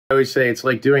I always say it's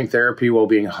like doing therapy while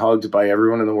being hugged by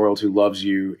everyone in the world who loves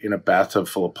you in a bathtub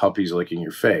full of puppies licking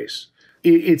your face.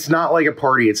 It's not like a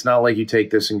party. It's not like you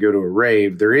take this and go to a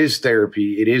rave. There is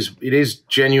therapy. It is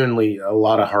genuinely a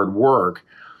lot of hard work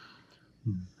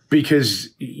because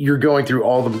you're going through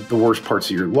all the worst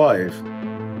parts of your life.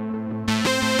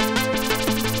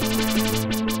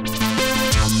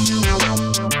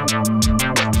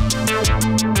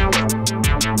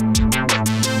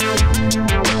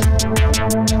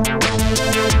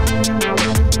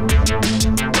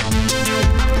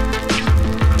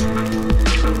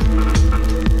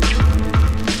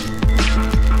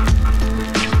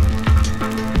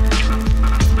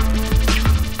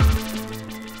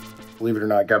 Believe it or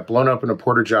not, got blown up in a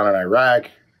porta-john in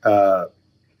Iraq,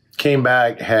 came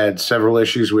back, had several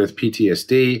issues with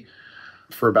PTSD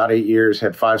for about 8 years,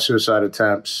 had 5 suicide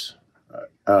attempts,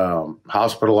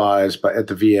 hospitalized at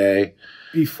the VA.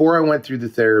 Before I went through the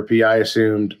therapy, I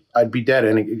assumed I'd be dead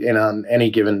on any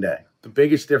given day. The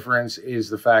biggest difference is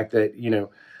the fact that,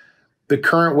 the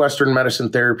current Western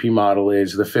medicine therapy model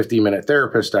is the 50-minute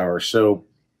therapist hour. So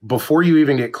before you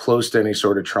even get close to any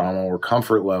sort of trauma or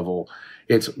comfort level,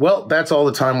 it's, well, that's all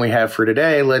the time we have for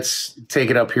today. Let's take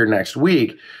it up here next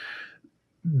week.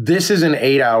 This is an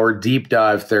 8-hour deep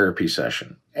dive therapy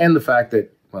session. And the fact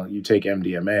that, well, you take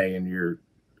MDMA and you're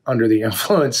under the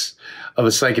influence of a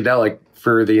psychedelic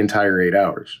for the entire 8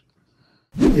 hours.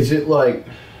 Is it like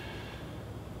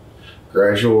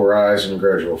gradual rise and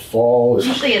gradual fall?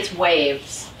 Usually it's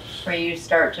waves where you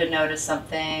start to notice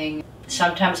something.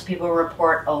 Sometimes people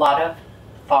report a lot of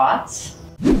thoughts.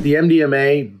 The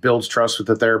MDMA builds trust with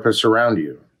the therapists around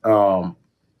you.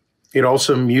 It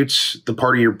also mutes the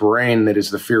part of your brain that is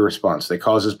the fear response that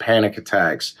causes panic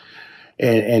attacks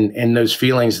and those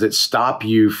feelings that stop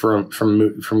you from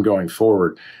going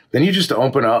forward. Then you just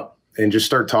open up and just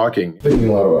start talking. Thinking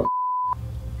a lot about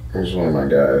here's one of my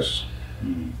guys.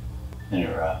 Mm-hmm.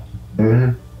 You're right.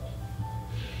 Mm-hmm.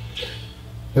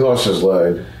 He lost his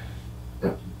leg.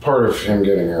 Part of him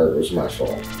getting hurt was my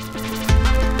fault.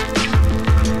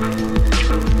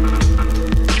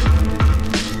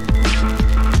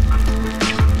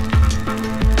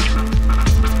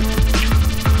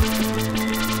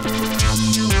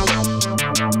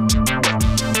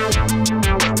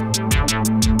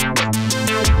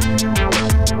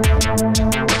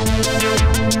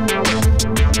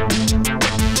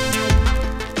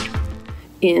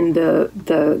 In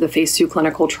the phase 2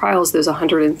 clinical trials, there's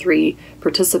 103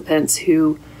 participants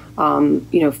who,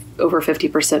 over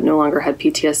 50% no longer had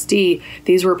PTSD.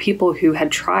 These were people who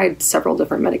had tried several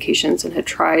different medications and had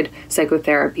tried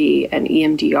psychotherapy and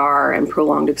EMDR and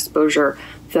prolonged exposure,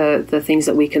 the things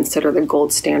that we consider the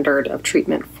gold standard of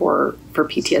treatment for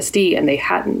PTSD, and they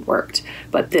hadn't worked,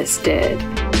 but this did.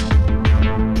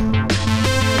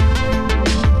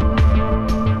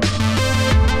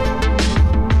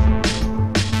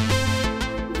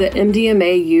 The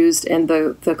MDMA used in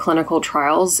the clinical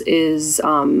trials is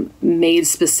made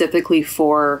specifically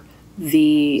for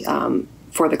the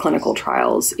clinical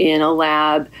trials in a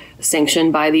lab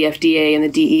sanctioned by the FDA and the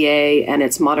DEA, and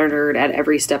it's monitored at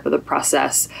every step of the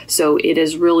process. So it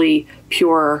is really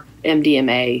pure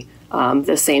MDMA,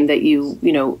 the same that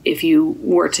if you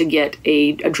were to get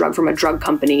a drug from a drug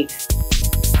company.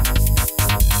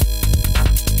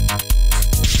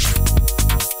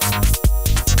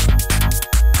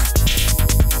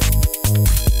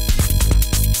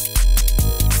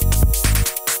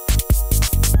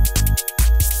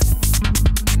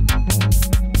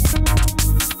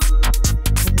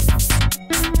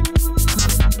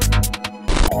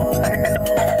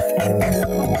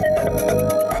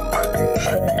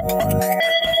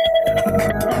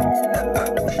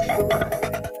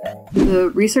 The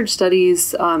research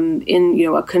studies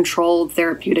in a controlled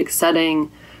therapeutic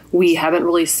setting, we haven't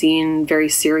really seen very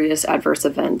serious adverse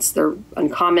events. They're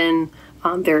uncommon.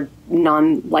 They're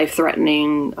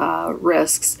non-life-threatening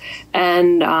risks,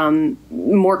 and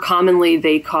more commonly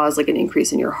they cause like an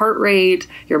increase in your heart rate,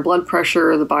 your blood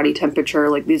pressure, the body temperature.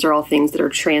 Like these are all things that are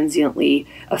transiently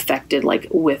affected, like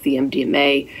with the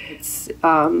MDMA. It's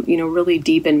really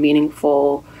deep and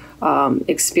meaningful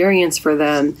experience for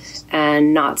them,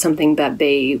 and not something that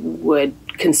they would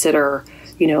consider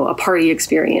a party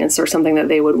experience or something that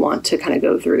they would want to kind of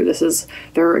go through.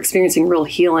 They're experiencing real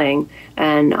healing,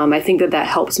 and I think that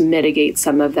helps mitigate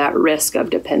some of that risk of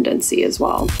dependency as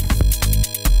well.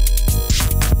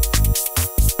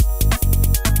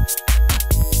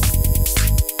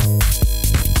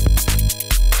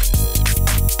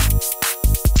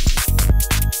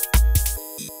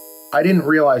 I didn't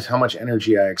realize how much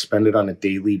energy I expended on a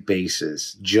daily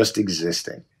basis just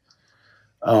existing.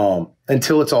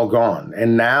 until it's all gone.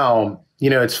 And now,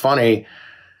 it's funny.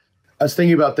 I was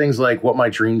thinking about things like what my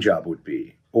dream job would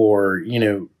be, or,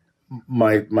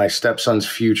 my stepson's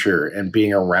future and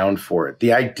being around for it.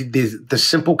 The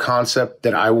simple concept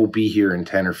that I will be here in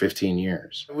 10 or 15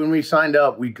 years. When we signed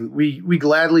up, we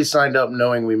gladly signed up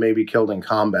knowing we may be killed in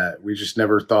combat. We just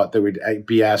never thought that we'd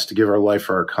be asked to give our life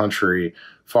for our country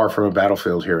far from a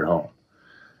battlefield here at home.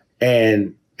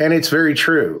 And it's very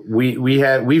true.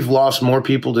 We've lost more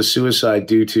people to suicide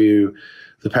due to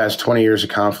the past 20 years of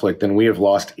conflict than we have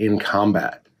lost in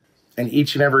combat. And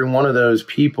each and every one of those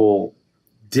people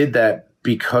did that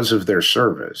because of their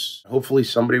service. Hopefully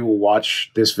somebody will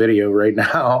watch this video right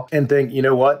now and think, you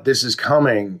know what, this is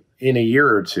coming in a year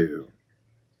or two.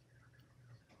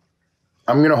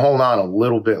 I'm going to hold on a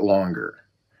little bit longer,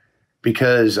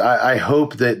 because I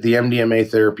hope that the MDMA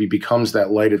therapy becomes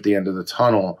that light at the end of the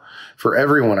tunnel for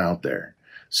everyone out there.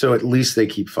 So at least they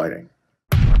keep fighting.